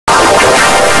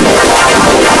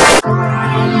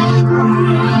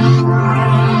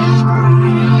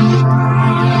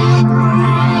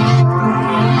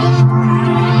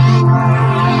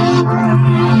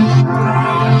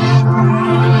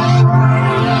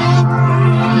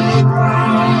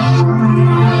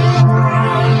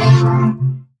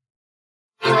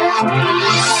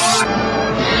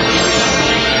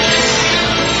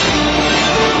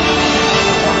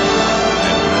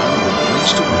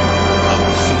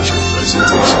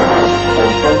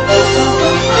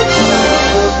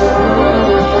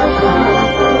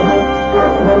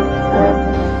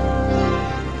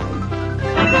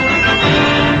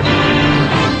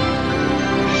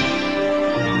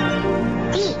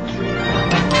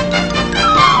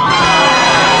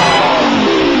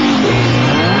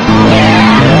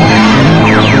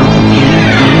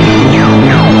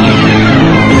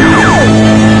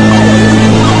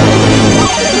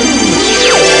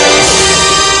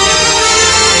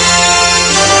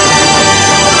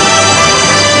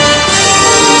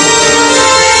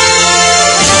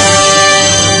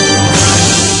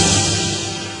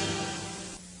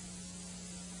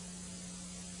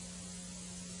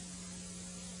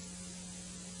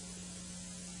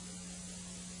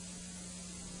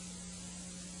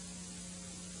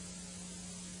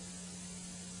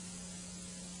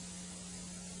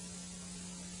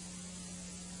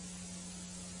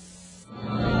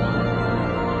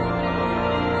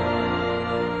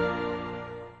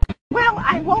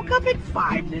I woke up at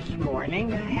 5 this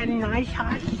morning. I had a nice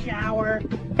hot shower.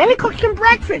 Then I cooked some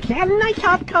breakfast. I had a nice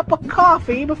hot cup of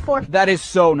coffee before... That is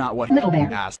so not what Little Bear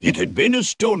asked. It had been a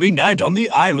stormy night on the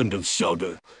island of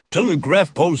Soda.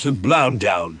 Telegraph poles had blown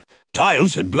down.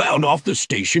 Tiles had blown off the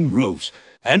station roofs.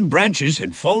 And branches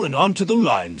had fallen onto the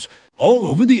lines. All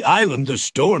over the island, the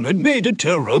storm had made a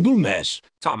terrible mess.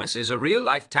 Thomas is a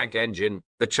real-life tank engine.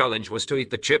 The challenge was to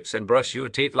eat the chips and brush your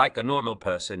teeth like a normal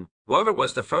person. Whoever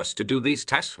was the first to do these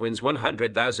tests wins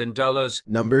 $100,000.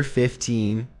 Number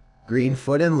 15. Green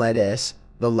foot and lettuce.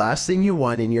 The last thing you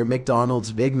want in your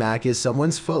McDonald's Big Mac is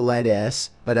someone's foot lettuce,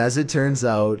 but as it turns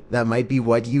out, that might be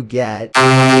what you get.